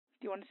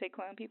Do you want to say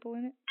clown people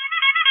in it?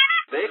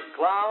 Big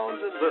clowns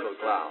and little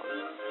clowns.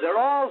 They're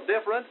all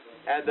different,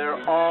 and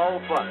they're all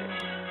funny.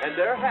 And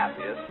they're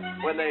happiest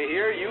when they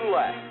hear you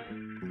laugh.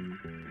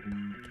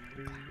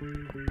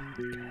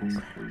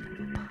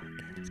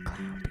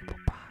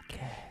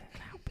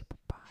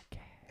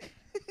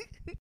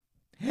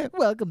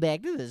 Welcome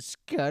back to the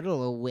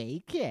Scuttle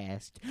Away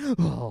cast.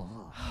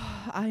 Oh.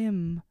 I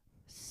am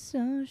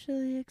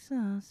socially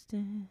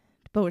exhausted.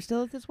 But we're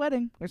still at this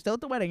wedding. We're still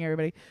at the wedding,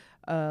 everybody.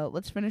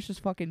 Let's finish this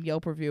fucking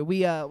Yelp review.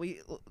 We're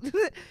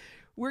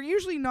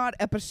usually not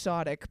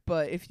episodic,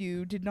 but if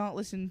you did not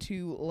listen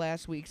to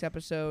last week's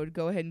episode,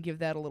 go ahead and give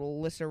that a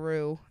little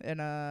listeroo,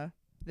 and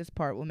this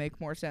part will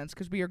make more sense,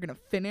 because we are going to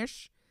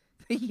finish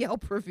the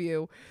Yelp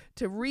review.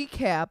 To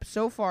recap,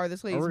 so far,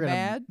 this lady's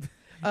mad.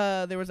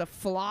 There was a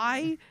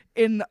fly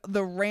in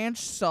the ranch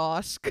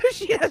sauce, because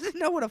she doesn't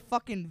know what a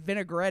fucking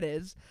vinaigrette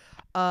is.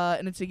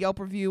 And it's a Yelp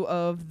review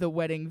of the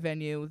wedding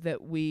venue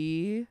that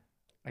we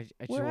I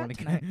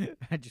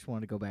just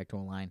want to go back to a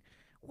line.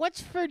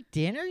 What's for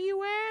dinner,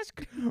 you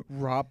ask?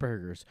 Raw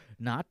burgers,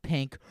 not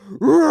pink.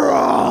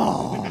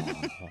 Raw.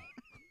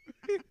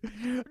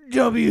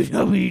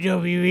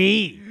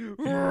 WWE.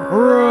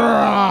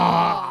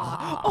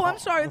 Raw. Oh, I'm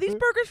sorry. Are these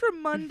burgers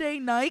from Monday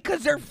night?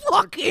 Because they're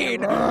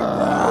fucking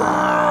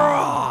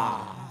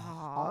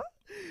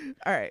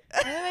all right.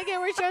 And again,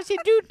 we're supposed to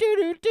do.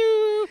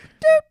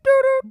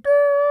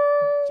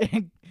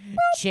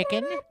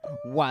 Chicken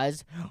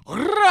was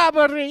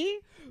robbery.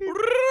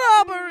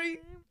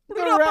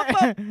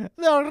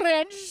 The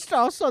ranch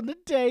sauce on the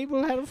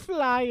table had a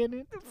fly in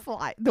it.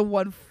 Fly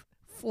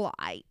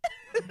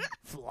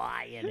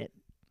In it.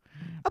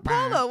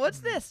 Apollo, what's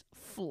this?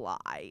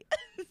 Fly.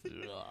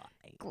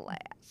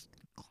 Glass.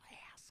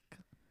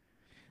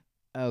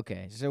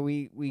 Okay, so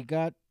we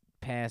got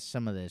past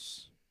some of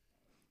this.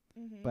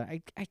 Mm-hmm. But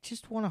I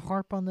just want to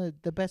harp on the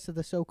best of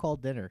the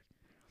so-called dinner.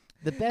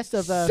 The best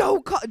of the...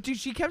 Dude,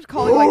 she kept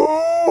calling, like...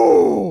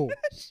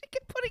 she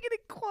kept putting it in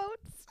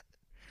quotes.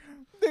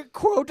 The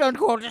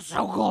quote-unquote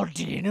so-called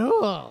dinner.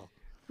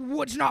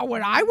 What's not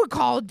what I would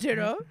call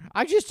dinner.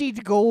 I just eat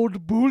the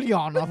gold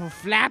bouillon off of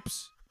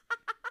flaps.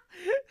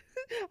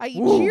 I eat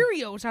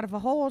Cheerios out of a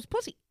hole's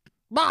pussy.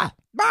 Bah!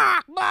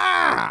 Bah!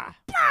 Bah!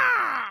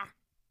 Bah!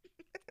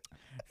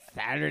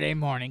 Saturday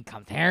morning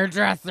comes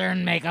hairdresser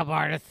and makeup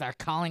artists are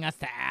calling us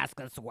to ask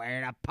us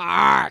where to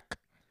park.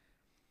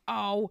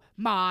 Oh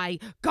my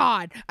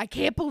God, I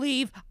can't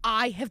believe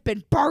I have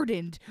been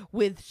burdened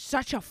with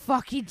such a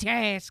fucking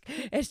task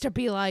as to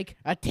be like,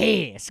 a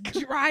task.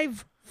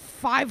 Drive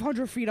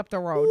 500 feet up the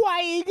road.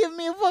 Why you give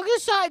me a fucking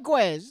side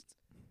quest?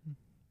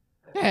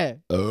 I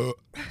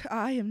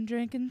am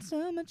drinking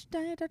so much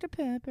Diet Dr.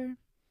 Pepper.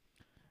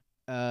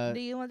 Do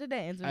you want to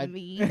dance with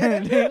me?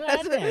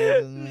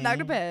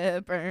 Dr.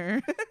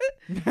 Pepper.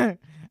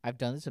 I've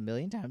done this a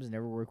million times and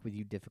never worked with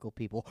you difficult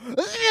people. The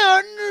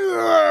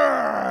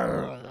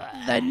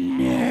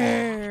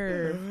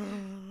nerve.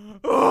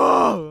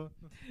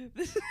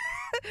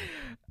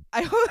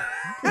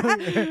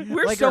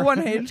 We're like so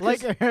unhinged.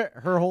 Like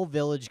her whole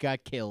village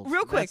got killed.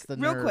 Real quick.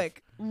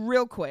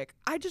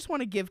 I just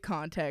want to give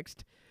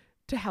context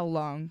to how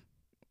long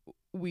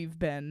we've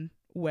been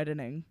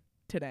wedding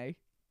today.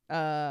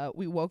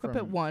 We woke up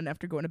at 1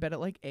 after going to bed at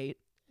like 8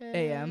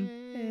 a.m.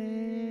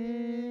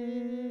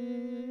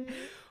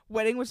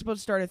 Wedding was supposed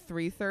to start at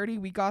 3:30.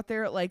 We got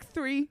there at like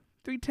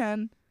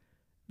 3:10.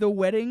 The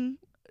wedding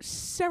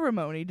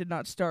ceremony did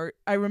not start.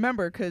 I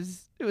remember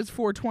because it was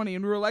 4:20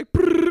 and we were like,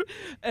 brrr,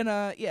 and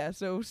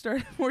so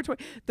started at 4:20.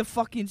 The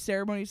fucking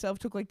ceremony itself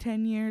took like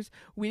 10 years.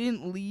 We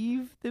didn't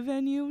leave the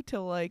venue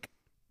till like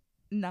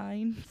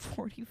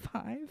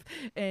 9:45,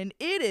 and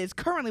it is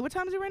currently, what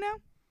time is it right now?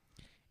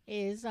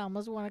 It's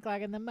almost 1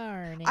 o'clock in the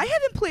morning. I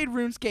haven't played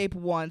RuneScape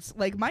once.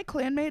 Like, my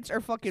clanmates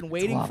are fucking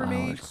waiting for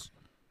me.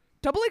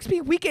 Double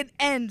XP weekend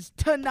ends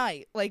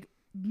tonight, like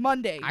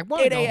Monday, I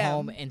want to 8 go a.m.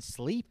 home and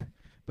sleep,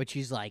 but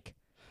she's like,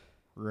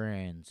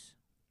 runes.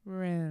 So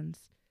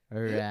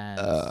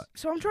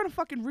I'm trying to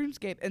fucking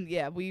RuneScape, and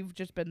yeah, we've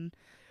just been,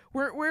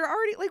 we're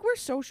already, like, we're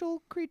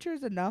social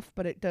creatures enough,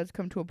 but it does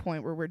come to a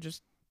point where we're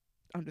just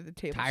under the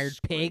table. Tired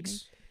screaming.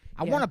 pigs.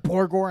 I want a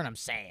Borgor, and I'm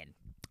saying.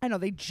 I know,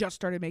 they just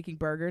started making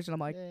burgers, and I'm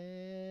like,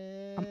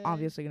 I'm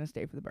obviously going to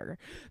stay for the burger.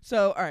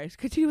 So, all right,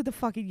 continue with the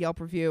fucking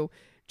Yelp review.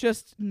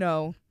 Just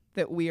know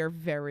that we are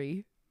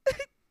very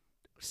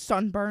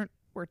sunburnt.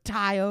 We're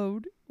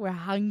tired. We're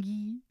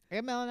hungry.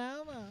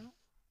 Ow.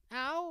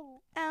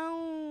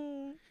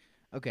 Ow.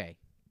 Okay.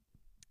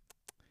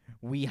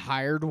 We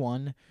hired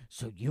one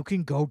so you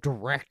can go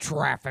direct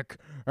traffic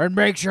and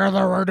make sure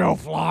there were no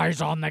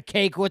flies on the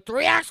cake with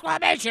 3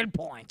 exclamation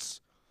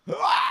points.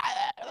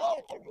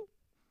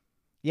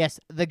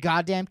 Yes, the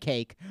goddamn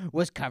cake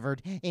was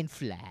covered in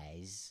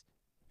flies.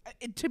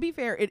 To be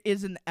fair, it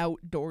is an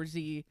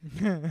outdoorsy,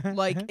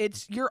 like,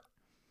 it's, you're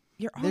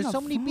on There's a so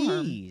many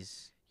farm.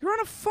 bees. You're on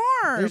a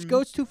farm. There's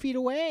goats 2 feet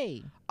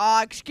away.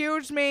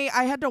 Excuse me,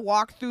 I had to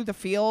walk through the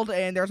field,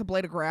 and there's a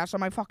blade of grass on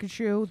my fucking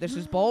shoe. This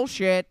is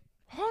bullshit.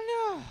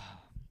 Oh, no.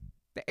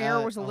 The air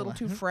was a little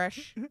too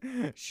fresh.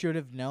 Should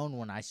have known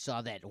when I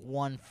saw that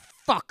one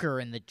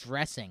fucker in the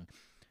dressing.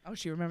 Oh,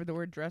 she remembered the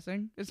word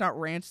dressing? It's not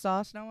ranch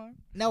sauce, Noah?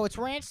 No, it's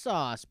ranch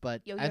sauce,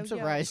 but Yo, I'm yo,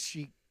 surprised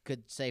she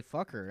could say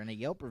fucker in a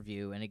Yelp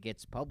review and it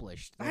gets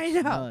published. That's I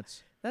know.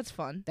 Nuts. That's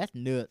fun. That's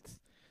nuts.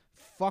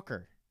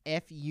 Fucker.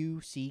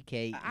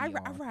 F-U-C-K-E-R.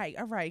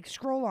 All right.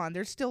 Scroll on.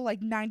 There's still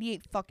like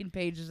 98 fucking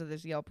pages of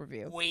this Yelp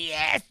review. We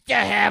asked to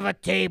have a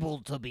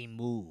table to be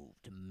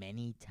moved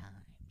many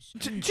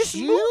times. Just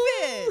move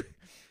it.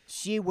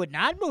 She would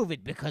not move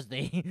it because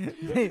they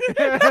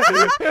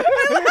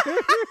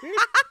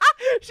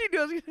She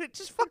knows.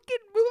 Just fucking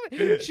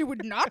move it. She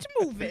would not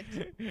move it.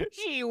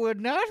 She would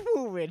not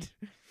move it.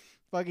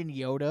 Fucking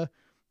Yoda.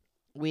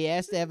 We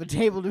asked to have a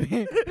table to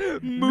be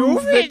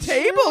Move the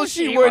table.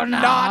 She would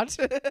not.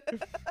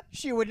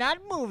 She would not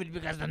move it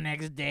because the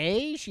next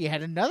day she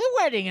had another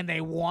wedding and they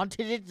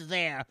wanted it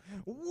there.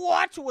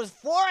 What was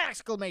 4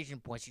 exclamation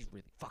points? She's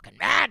really fucking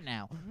mad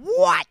now.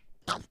 What?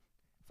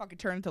 Fucking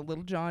turn into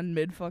Little John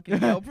mid fucking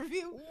Yelp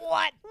review.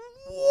 What?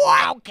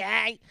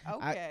 Okay.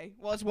 Okay.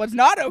 Well, it was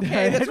not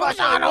okay. That's It was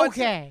not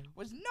okay.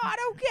 Was not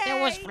okay.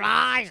 It was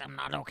flies. I'm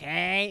not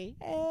okay.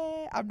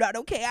 I'm not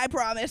okay. I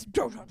promise.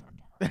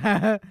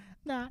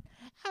 Not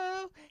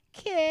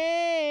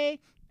okay.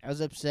 I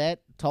was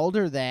upset. Told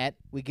her that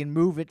we can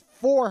move it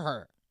for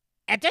her.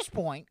 At this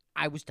point,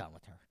 I was done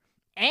with her.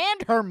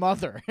 And her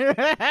mother.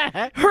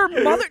 Her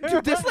mother?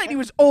 Dude, this lady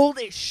was old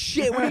as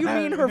shit. What do you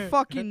mean her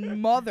fucking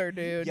mother,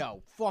 dude?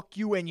 Yo, fuck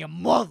you and your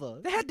mother.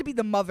 That had to be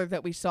the mother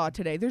that we saw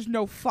today. There's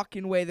no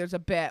fucking way there's a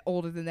bat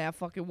older than that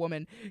fucking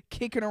woman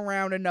kicking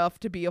around enough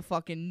to be a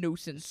fucking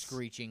nuisance.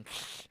 Screeching.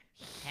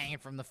 Hanging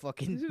from the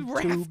fucking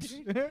Raft. tubes.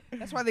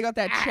 That's why they got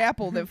that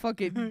chapel that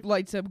fucking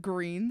lights up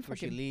green. Before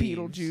she Fucking leaves.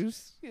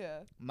 Beetlejuice. Yeah.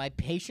 My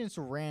patience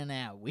ran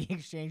out. We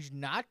exchanged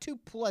not too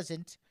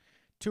pleasant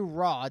 2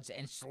 rods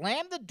and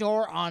slammed the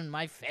door on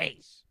my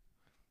face.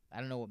 I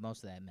don't know what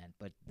most of that meant,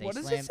 but they What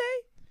does slammed. it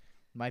say?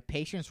 My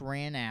patience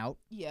ran out.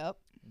 Yep.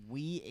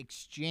 We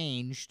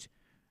exchanged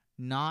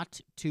not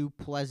too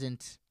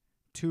pleasant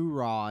 2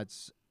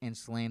 rods and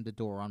slammed the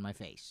door on my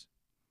face.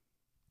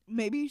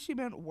 Maybe she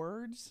meant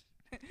words.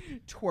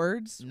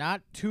 Twords.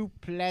 Not too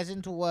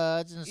pleasant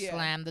words and Yeah.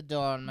 slammed the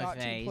door on my Not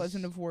face. too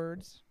pleasant of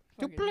words.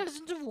 Too Fucking-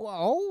 pleasant of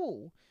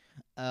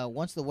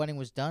once the wedding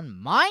was done,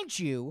 mind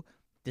you,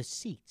 the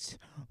seats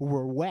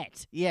were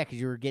wet. Yeah, because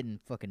you were getting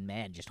fucking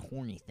mad, just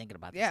horny thinking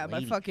about Yeah, this my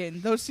lady.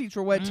 fucking those seats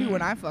were wet too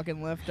when I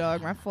fucking left,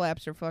 dog. My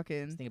flaps are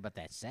fucking Thinking about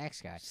that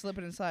sax guy.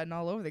 slipping and sliding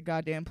all over the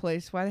goddamn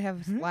place. Why they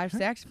have a live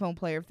saxophone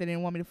player if they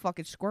didn't want me to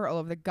fucking squirt all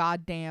over the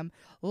goddamn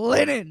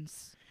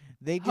linens?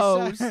 They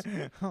Hose.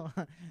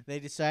 they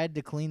decided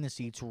to clean the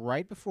seats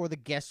right before the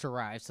guests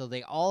arrived, so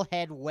they all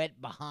had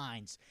wet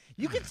behinds.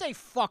 You can say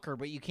fucker,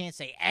 but you can't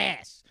say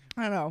ass.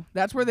 I know.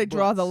 That's where they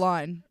draw the Butts.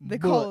 line. They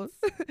call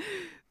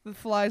the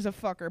flies a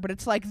fucker, but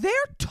it's like they're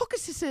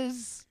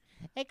tuckuses.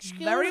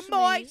 Excuse Very me.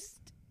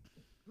 moist.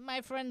 My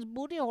friend's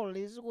booty hole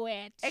is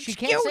wet. She Excuse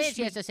can't say it.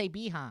 She me. has to say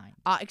behind.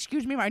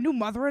 Excuse me, my new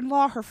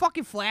mother-in-law, her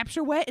fucking flaps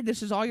are wet, and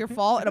this is all your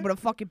fault, and I'm gonna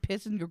fucking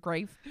piss in your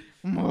grave.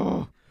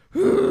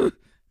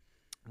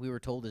 We were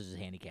told this is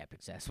handicap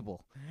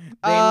accessible.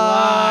 They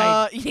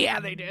lied. Yeah,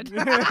 they did.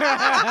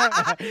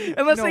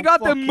 Unless No they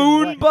got the fucking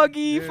moon way.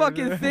 buggy,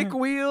 fucking thick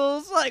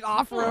wheels, like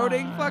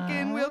off-roading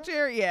fucking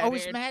wheelchair. Yeah, Oh,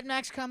 is dude. Mad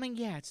Max coming?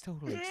 Yeah, it's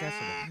totally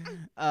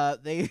accessible.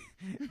 They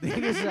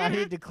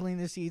decided to clean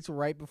the seats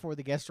right before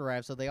the guests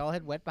arrived, so they all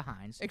had wet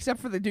behinds. Except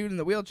for the dude in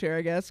the wheelchair,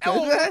 I guess. 'cause-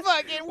 Oh,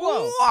 fucking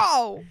whoa!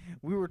 Whoa!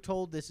 We were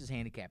told this is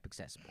handicap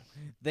accessible.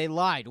 They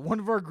lied. One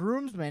of our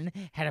groomsmen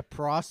had a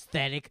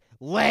prosthetic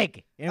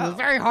leg, and it was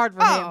very hard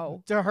for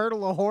him to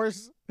hurdle a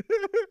horse,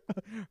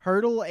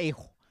 hurdle a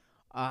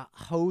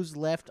hose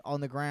left on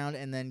the ground,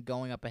 and then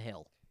going up a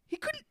hill. He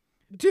couldn't,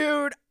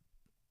 dude.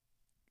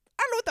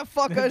 I don't know what the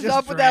fuck is Just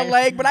up with that drag.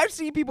 leg, but I've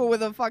seen people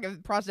with a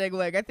fucking prosthetic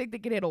leg. I think they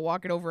can handle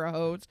walking over a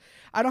hose.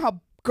 I don't know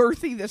how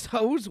girthy this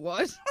hose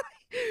was.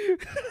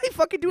 They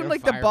fucking doing Your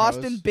like the fire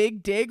Boston hose.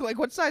 Big Dig. Like,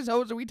 what size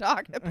hose are we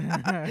talking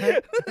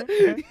about?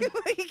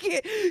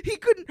 He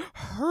couldn't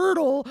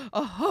hurdle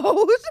a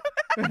hose.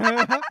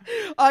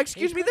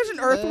 Excuse me, there's an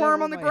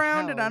earthworm on the my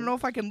ground, and I don't house. know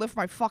if I can lift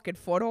my fucking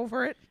foot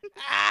over it.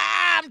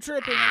 I'm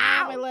tripping.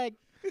 My leg.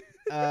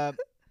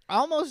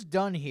 Almost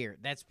done here.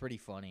 That's pretty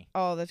funny.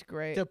 Oh, that's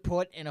great. To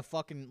put in a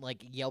fucking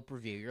like Yelp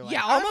review. You're like,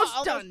 Yeah, I'm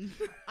almost done.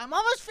 I'm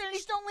almost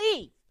finished. Don't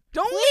leave.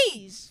 Don't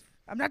leave.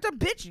 I'm not done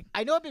bitching.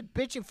 I know I've been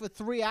bitching for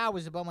 3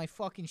 hours about my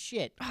fucking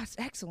shit. Oh, it's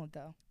excellent,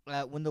 though.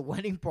 When the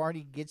wedding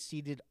party gets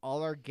seated,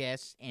 all our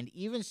guests and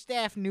even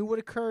staff knew what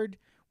occurred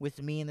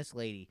with me and this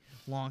lady.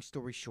 Long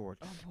story short,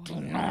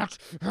 do not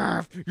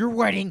have your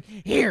wedding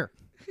here.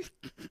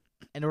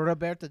 And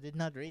Roberto did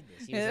not read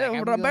this. He was Yeah, like,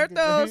 I'm going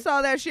Roberto to-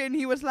 saw that shit, and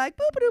he was like,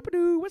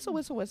 boop-a-doop-a-doo, whistle,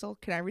 whistle, whistle.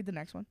 Can I read the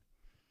next one?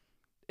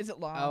 Is it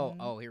long?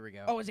 Oh, here we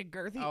go. Oh, is it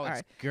girthy? Oh, All it's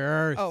right.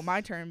 girth. Oh,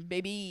 my turn,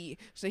 baby.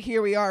 So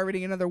here we are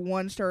reading another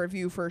 1-star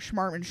review for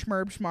Schmarm and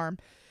Schmerb Schmarm.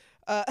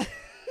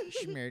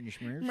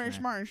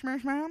 Schmarm.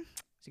 Schmarm.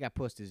 He's got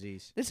puss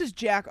disease. This is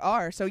Jack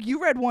R. So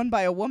you read one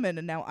by a woman,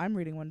 and now I'm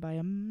reading one by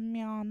a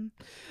man.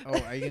 Oh,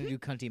 are you gonna do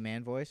cunty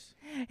man voice?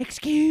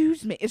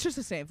 Excuse me. It's just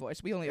the same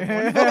voice. We only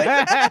have one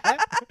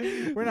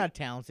voice. We're not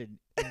talented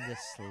in the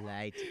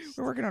slightest.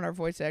 We're working on our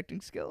voice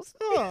acting skills.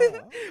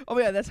 Oh. Oh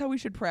yeah, that's how we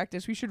should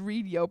practice. We should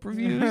read Yelp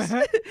reviews.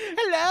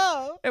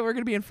 Hello. And we're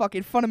gonna be in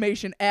fucking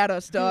Funimation at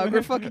us, dog.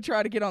 We're fucking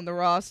trying to get on the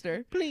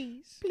roster.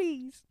 Please.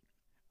 Please.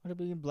 Want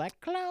to be in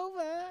Black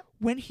Clover?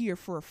 Went here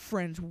for a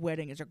friend's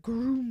wedding as a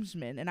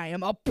groomsman, and I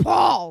am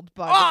appalled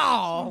by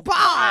Oh,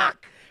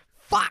 fuck!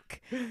 Fuck!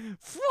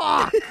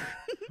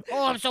 Oh,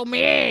 I'm so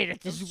mad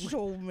at this.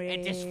 So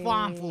At this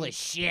farm full of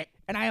shit.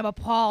 And I am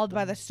appalled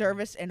by the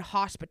service and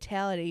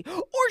hospitality,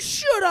 or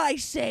should I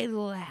say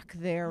lack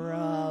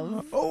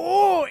thereof.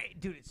 Oh,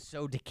 dude, it's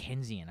so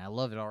Dickensian. I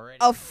love it already.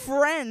 A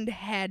friend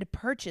had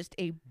purchased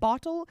a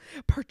bottle of...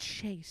 He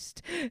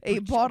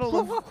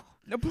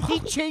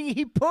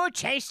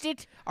purchased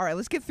it. All right,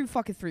 let's get through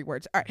fucking 3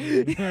 words. All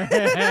right.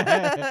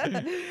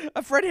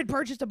 A friend had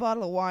purchased a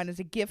bottle of wine as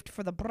a gift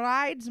for the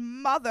bride's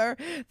mother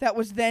that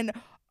was then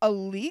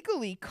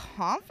illegally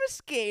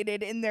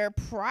confiscated in their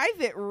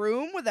private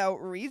room without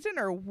reason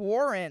or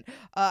warrant.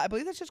 I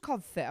believe that's just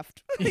called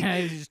theft. Yeah,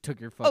 you just took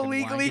your fucking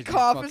Illegally wine 'cause you're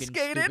fucking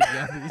confiscated. stupid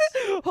yuppies.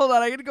 Hold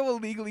on, I gotta go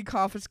illegally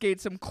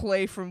confiscate some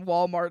clay from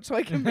Walmart so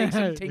I can make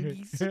some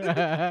tingies.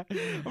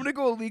 I'm gonna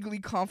go illegally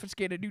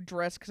confiscate a new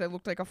dress because I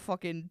looked like a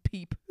fucking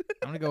peep.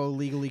 I'm gonna go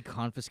illegally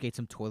confiscate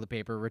some toilet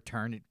paper,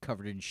 return it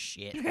covered in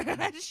shit.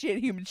 Shit,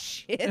 human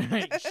shit.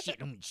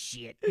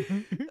 shit.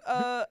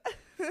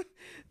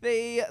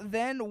 They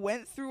then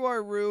went through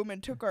our room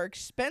and took our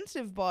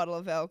expensive bottle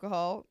of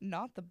alcohol,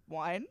 not the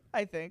wine,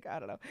 I think, I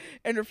don't know,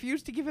 and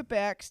refused to give it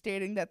back,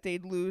 stating that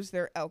they'd lose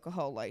their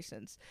alcohol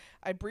license.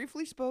 I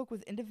briefly spoke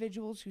with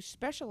individuals who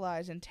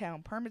specialize in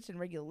town permits and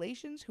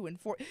regulations who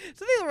enforce.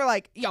 So they were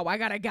like, yo, I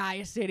got a guy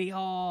at City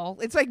Hall.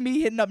 It's like me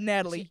hitting up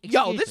Natalie.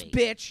 Yo, this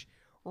bitch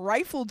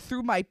rifled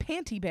through my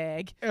panty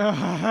bag.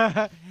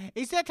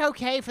 Is that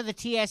okay for the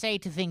TSA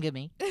to finger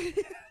me?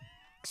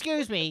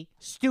 Excuse me,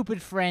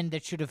 stupid friend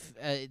that should have,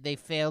 they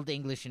failed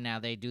English and now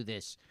they do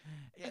this.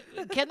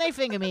 Can they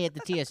finger me at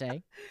the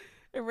TSA?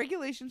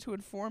 Regulations who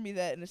inform me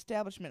that an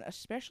establishment,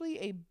 especially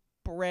a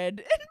bread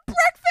and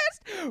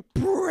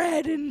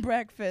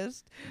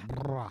breakfast.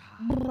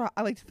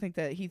 I like to think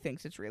that he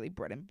thinks it's really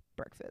bread and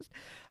breakfast.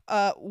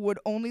 Would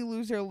only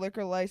lose their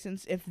liquor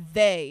license if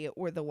they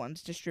were the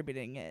ones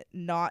distributing it,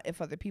 not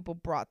if other people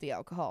brought the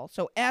alcohol.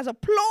 So as a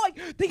ploy,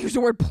 they use the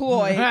word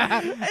ploy.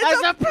 as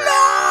a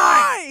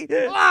ploy!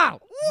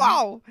 Wow!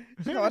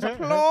 So as a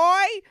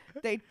ploy,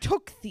 they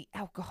took the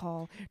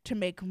alcohol to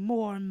make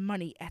more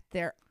money at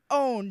their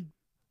own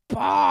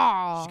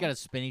bar. She's got a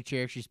spinny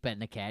chair. She's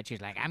petting a cat. She's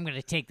like, I'm going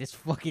to take this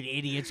fucking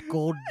idiot's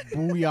gold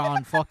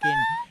bouillon fucking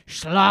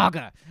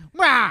schlager.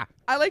 Rah!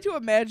 I like to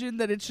imagine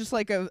that it's just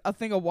like a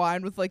thing of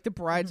wine with like the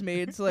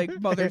bridesmaid's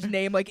like mother's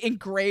name like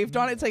engraved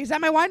on it. It's like, is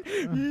that my wine?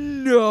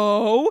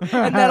 No.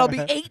 And that'll be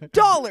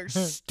 $8,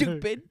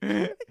 stupid.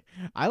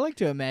 I like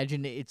to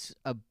imagine it's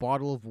a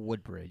bottle of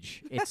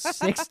Woodbridge. It's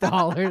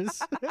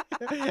 $6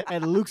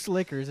 at Luke's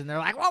Liquors, and they're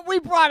like, well, we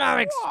brought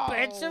our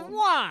expensive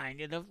wine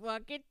to the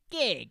fucking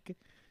gig.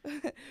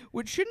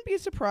 Which shouldn't be a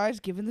surprise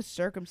given the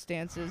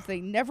circumstances.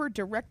 They never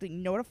directly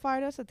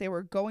notified us that they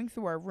were going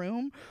through our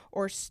room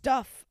or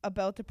stuff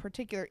about the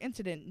particular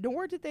incident,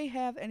 nor did they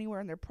have anywhere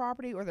on their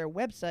property or their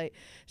website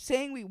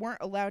saying we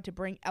weren't allowed to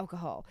bring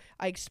alcohol.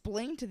 I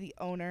explained to the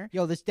owner,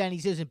 yo, this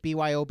Denny's isn't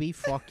BYOB.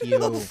 Fuck you.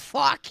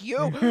 Fuck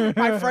you.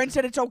 My friend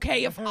said it's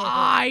okay if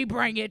I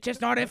bring it, just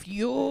not if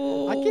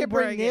you I can't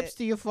bring nips it.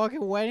 to your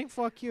fucking wedding.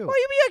 Fuck you. What do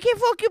you mean I can't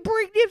fucking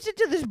bring nips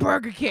into this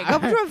Burger King? I'm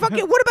trying to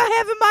fucking, what about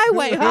having my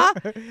way, huh?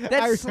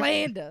 That's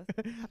slander.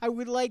 I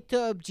would like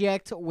to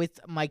object with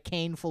my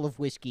cane full of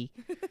whiskey.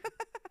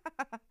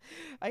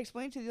 I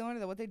explained to the owner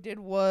that what they did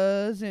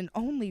wasn't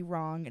only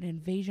wrong, an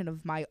invasion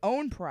of my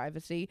own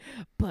privacy,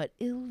 but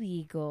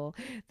illegal.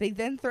 They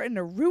then threatened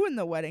to ruin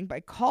the wedding by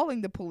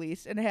calling the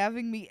police and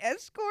having me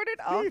escorted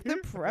off the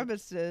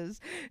premises.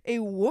 A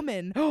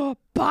woman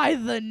by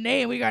the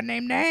name, we got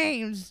name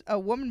names, a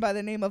woman by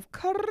the name of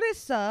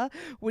Carissa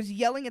was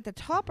yelling at the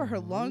top of her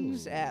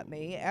lungs at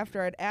me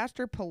after I'd asked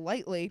her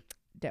politely,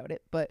 doubt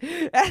it, but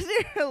asked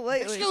her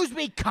politely, excuse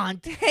me,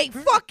 cunt. Hey,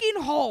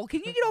 fucking hole.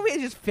 Can you get over here?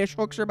 Just fish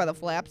hooks her by the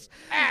flaps.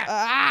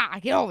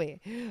 Get over here.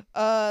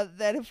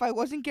 That if I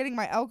wasn't getting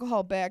my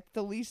alcohol back,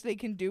 the least they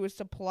can do is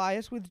supply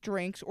us with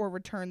drinks or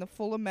return the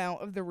full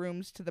amount of the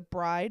rooms to the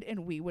bride,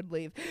 and we would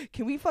leave.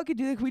 Can we fucking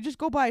do that? Can we just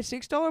go buy a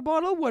 $6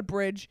 bottle of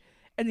Woodbridge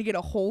and then get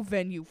a whole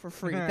venue for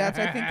free? I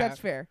think that's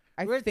fair.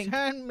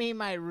 Return me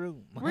my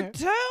room. Return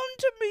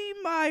to me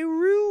my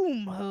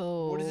room.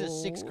 Oh. What is it,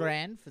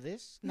 $6,000 for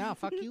this? No,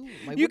 fuck you.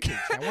 My You Woodbridge.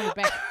 I want it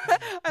back.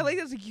 I like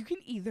this. Like, you can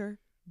either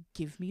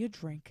give me a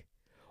drink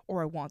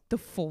or I want the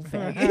full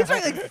thing. It's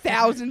like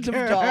thousands of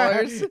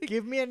dollars.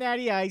 Give me a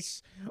Natty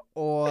Ice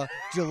or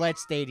Gillette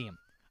Stadium.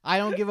 I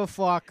don't give a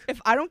fuck.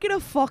 If I don't get a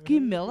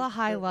fucking Miller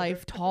High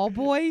Life tall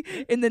boy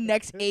in the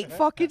next 8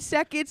 fucking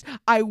seconds,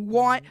 I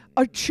want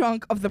a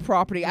chunk of the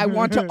property. I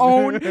want to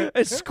own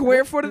a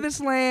square foot of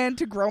this land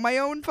to grow my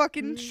own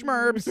fucking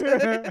schmerbs.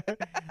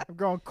 I'm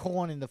growing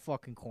corn in the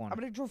fucking corner.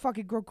 I'm gonna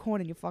fucking grow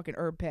corn in your fucking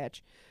herb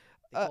patch.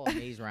 They call it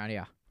maize around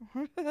here.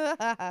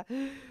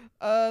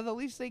 The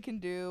least they can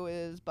do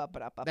is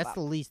That's the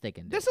least they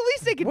can do. That's the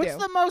least they can do.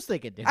 What's the most they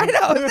can do? I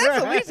know. If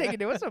that's the least they can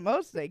do, what's the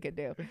most they can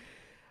do?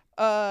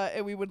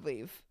 And we would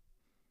leave.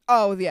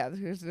 Oh, yeah,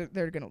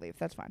 they're going to leave.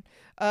 That's fine.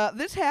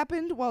 This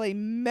happened while a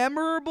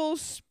memorable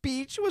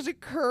speech was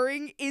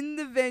occurring in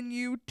the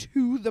venue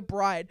to the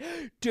bride.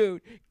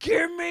 Dude,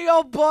 give me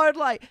a Bud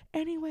Light.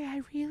 Anyway,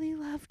 I really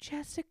love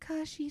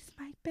Jessica. She's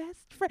my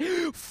best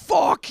friend.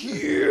 Fuck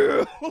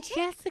you.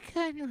 Jessica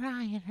and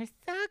Ryan are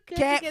so good.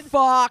 Get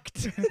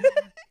fucked. Give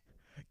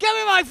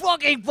me my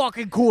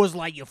fucking Coors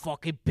Light, you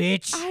fucking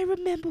bitch. I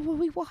remember when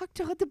we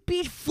walked on the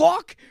beach.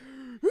 Fuck.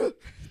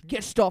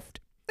 Get stuffed.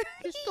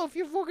 Get stuff,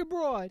 you fucking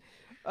broad.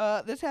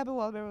 This happened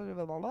while blah,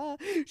 blah, blah, blah.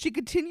 She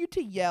continued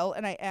to yell,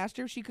 and I asked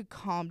her if she could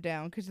calm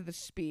down because of the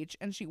speech,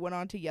 and she went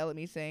on to yell at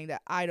me, saying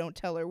that I don't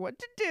tell her what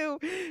to do,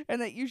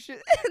 and that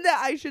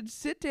that I should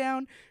sit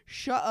down,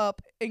 shut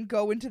up, and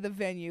go into the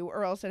venue,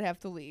 or else I'd have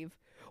to leave.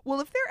 Well,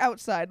 if they're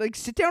outside, like,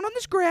 sit down on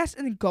this grass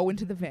and then go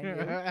into the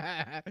venue.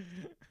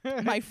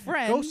 My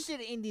friend... Go sit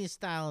Indian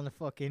style in the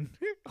fucking...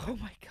 Oh,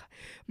 my God.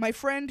 My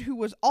friend, who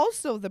was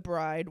also the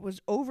bride,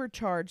 was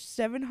overcharged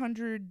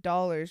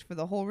 $700 for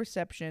the whole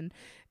reception,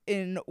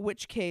 in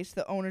which case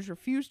the owners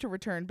refused to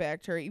return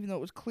back to her, even though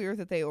it was clear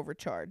that they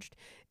overcharged.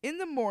 In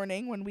the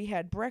morning, when we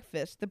had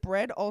breakfast, the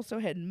bread also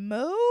had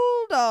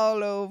mold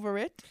all over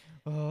it.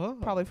 Oh.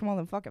 Probably from all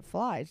them fucking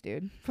flies,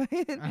 dude.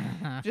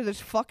 There's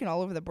fucking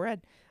all over the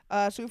bread.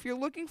 So if you're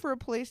looking for a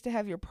place to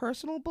have your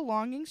personal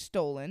belongings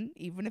stolen,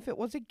 even if it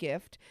was a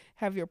gift,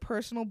 have your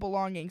personal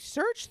belongings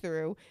searched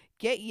through,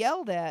 get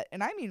yelled at,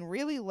 and I mean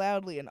really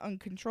loudly and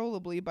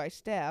uncontrollably by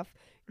staff,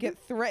 get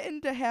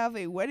threatened to have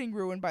a wedding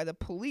ruined by the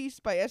police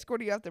by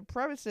escorting you out the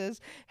premises,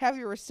 have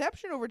your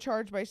reception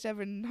overcharged by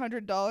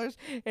 $700,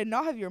 and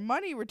not have your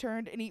money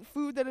returned, and eat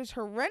food that is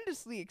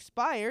horrendously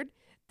expired,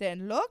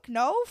 then look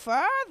no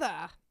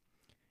further.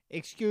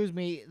 Excuse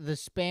me, the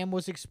spam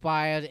was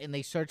expired and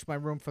they searched my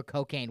room for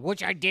cocaine,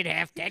 which I did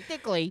have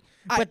technically,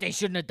 but they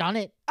shouldn't have done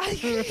it. I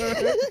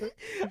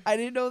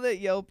didn't know that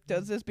Yelp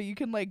does this, but you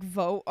can like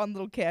vote on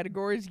little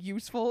categories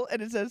useful,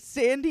 and it says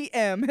Sandy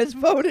M has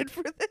voted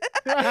for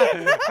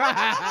that.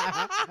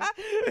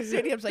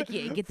 Sandy M's like,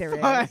 yeah, get their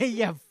ass.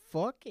 Yeah,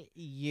 fuck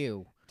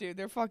you. Dude,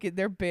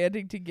 they're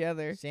banding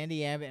together.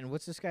 Sandy M, and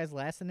what's this guy's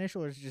last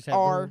initial, or is it just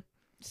R.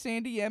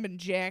 Sandy M and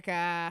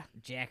Jacka.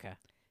 Jacka.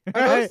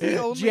 Are those the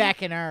only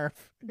Jack and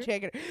Earth.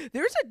 Jack and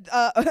There's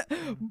a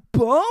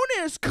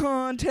bonus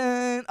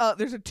content.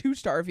 There's a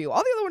 2-star review.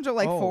 All the other ones are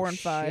like 4 and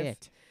 5.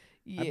 Shit.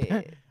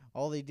 Yeah.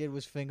 All they did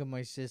was finger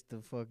my sister,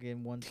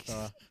 fucking 1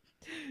 star.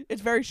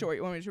 It's very short.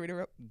 You want me to read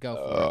it? Go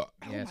for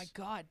it. Oh my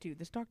God, dude,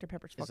 this Dr.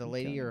 Pepper's fucking Is a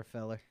lady or a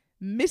fella?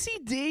 Missy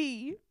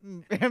D.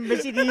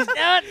 Missy D's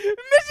nuts. Missy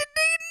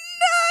D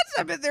nuts.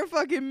 I bet they're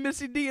fucking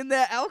Missy D in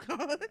that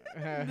alcohol.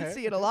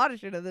 Missy and a lot of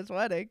shit at this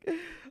wedding.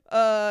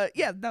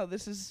 Yeah, no,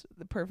 this is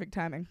the perfect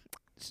timing.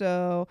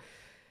 So,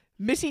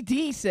 Missy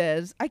D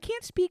says, I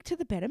can't speak to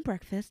the bed and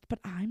breakfast, but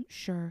I'm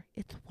sure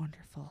it's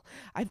wonderful.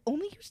 I've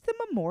only used the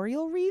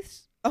memorial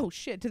wreaths. Oh,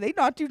 shit. Do they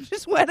not do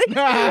just weddings?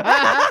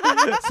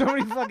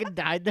 Somebody fucking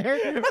died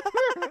there.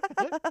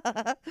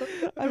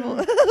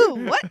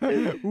 What?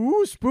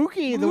 Ooh,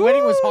 spooky. The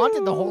wedding was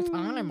haunted the whole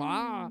time.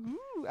 Ah.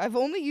 I've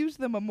only used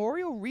the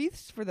memorial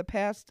wreaths for the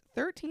past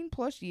 13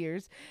 plus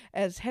years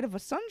as head of a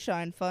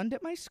sunshine fund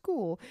at my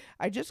school.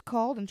 I just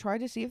called and tried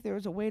to see if there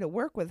was a way to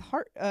work with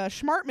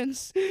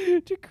Schmartmans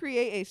to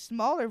create a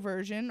smaller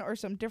version or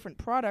some different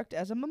product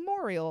as a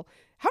memorial.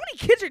 How many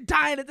kids are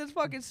dying at this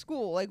fucking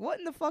school? Like, what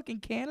in the fucking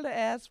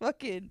Canada-ass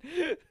fucking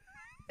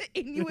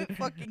Inuit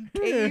fucking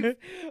cave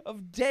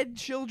of dead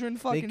children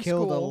fucking They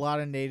killed school? a lot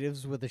of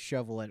natives with a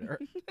shovel at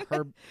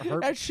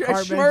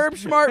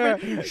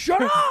Schmartman.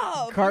 Shut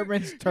up!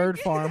 Cartman's turd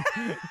farm.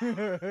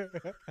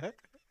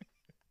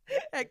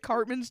 At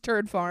Cartman's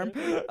Turd Farm.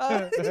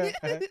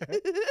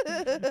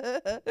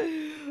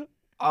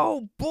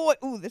 Oh, boy.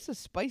 Ooh, this is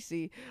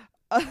spicy.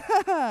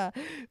 To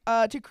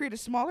create a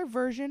smaller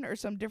version or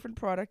some different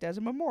product as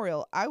a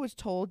memorial. I was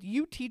told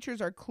you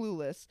teachers are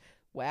clueless.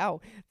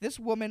 Wow. This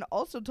woman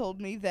also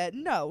told me that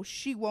no,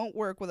 she won't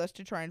work with us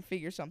to try and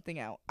figure something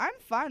out. I'm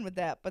fine with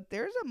that, but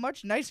there's a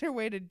much nicer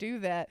way to do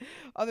that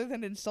other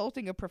than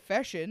insulting a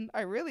profession.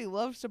 I really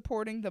love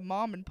supporting the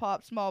mom and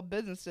pop small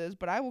businesses,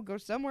 but I will go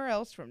somewhere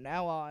else from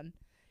now on.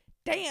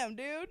 Damn,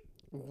 dude.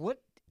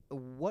 What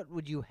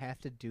would you have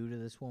to do to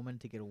this woman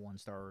to get a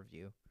 1-star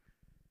review?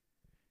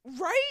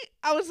 Right?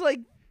 I was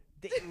like...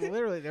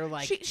 They're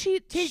like,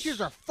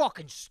 teachers are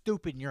fucking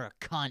stupid and you're a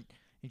cunt.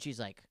 And she's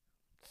like,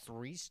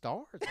 3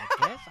 stars,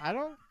 I guess. I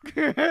don't...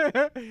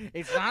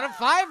 It's not a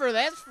 5er,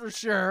 that's for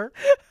sure.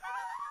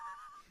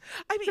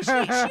 I mean, she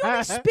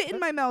only spit in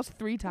my mouth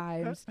 3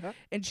 times,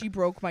 and she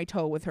broke my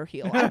toe with her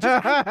heel.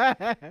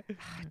 I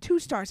 2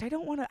 stars. I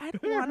don't want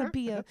to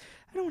be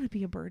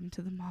a burden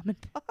to the mom and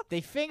pop.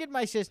 They fingered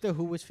my sister,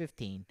 who was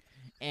 15,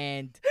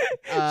 and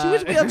She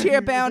was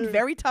wheelchair bound.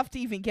 Very tough to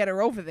even get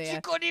her over she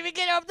there. couldn't even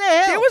get up the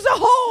hill. There was a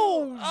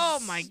hole. Oh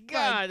my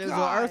god! It was an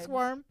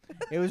earthworm.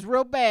 It was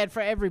real bad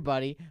for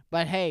everybody.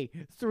 But hey,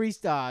 3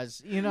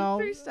 stars. You know,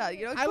 3 stars.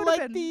 You know, it I could've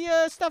like been-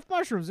 the stuffed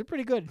mushrooms. They're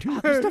pretty good.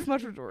 The stuffed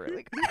mushrooms were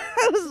really good.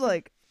 I was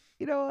like,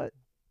 you know what?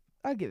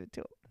 I'll give it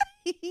to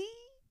him.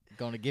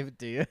 Gonna give it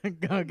to you.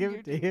 Gonna give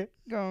it to you.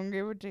 Go and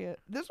give it to you.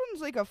 This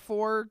one's like a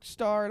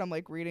 4-star, and I'm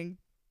like reading.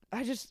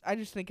 I just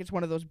think it's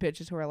one of those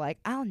bitches who are like,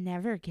 I'll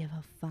never give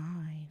a 5.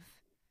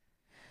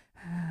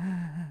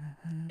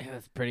 It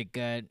was pretty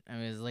good. I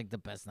mean, it was like the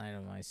best night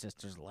of my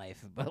sister's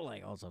life, but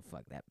like also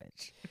fuck that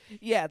bitch.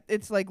 Yeah,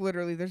 it's like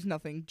literally there's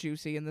nothing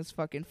juicy in this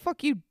fucking.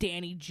 Fuck you,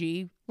 Danny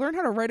G. Learn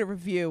how to write a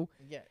review.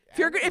 Yeah.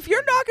 If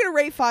you're not gonna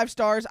rate 5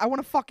 stars, I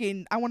want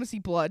to see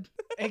blood.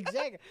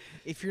 Exactly.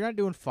 If you're not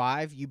doing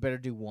 5, you better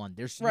do 1.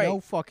 There's Right.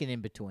 no fucking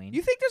in between.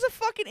 You think there's a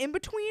fucking in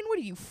between? What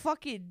are you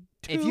fucking?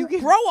 If you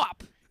give- grow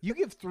up. You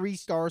give 3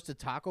 stars to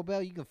Taco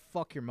Bell, you can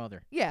fuck your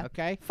mother. Yeah.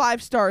 Okay.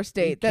 5-star Are you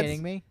state. That's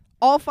kidding me?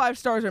 all 5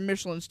 stars are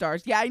Michelin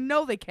stars. Yeah, I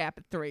know they cap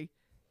at 3.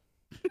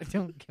 I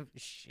don't give a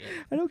shit.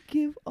 I don't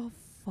give a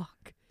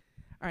fuck.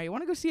 All right, you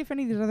want to go see if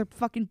any of these other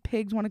fucking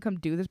pigs want to come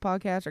do this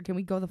podcast, or can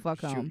we go the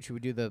fuck home? Should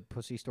we do the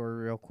pussy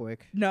story real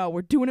quick? No,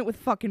 we're doing it with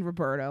fucking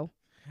Roberto.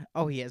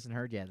 Oh, he hasn't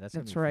heard yet. That's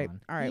That's gonna be right.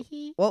 fun. All right.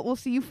 Well, we'll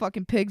see you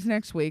fucking pigs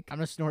next week. I'm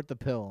gonna snort the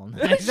pill.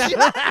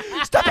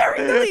 Stop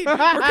burying the lead. We're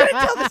gonna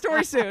tell the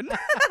story soon.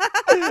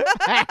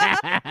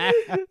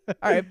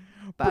 All right.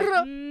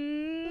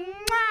 Bye.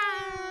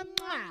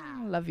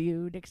 Love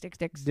you. Dicks.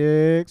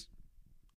 Dicks.